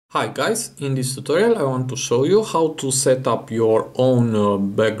Hi guys, in this tutorial I want to show you how to set up your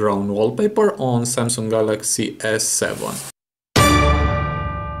own background wallpaper on Samsung Galaxy S7.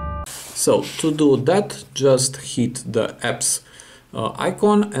 So to do that, just hit the apps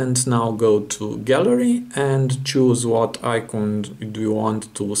icon and now go to gallery and choose what icon do you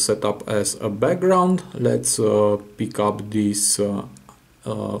want to set up as a background. Let's pick up this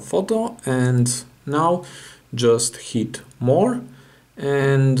photo and now just hit more.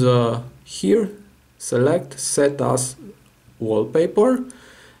 And here select set as wallpaper,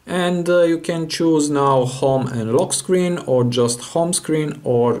 and you can choose now home and lock screen, or just home screen,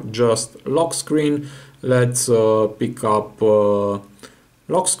 or just lock screen. Let's pick up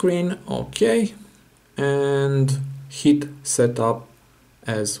lock screen. Okay, and hit set up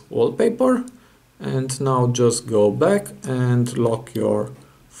as wallpaper, and now just go back and lock your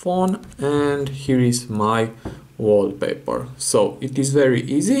phone, and here is my wallpaper. So it is very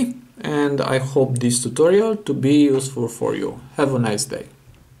easy, and I hope this tutorial to be useful for you. Have a nice day.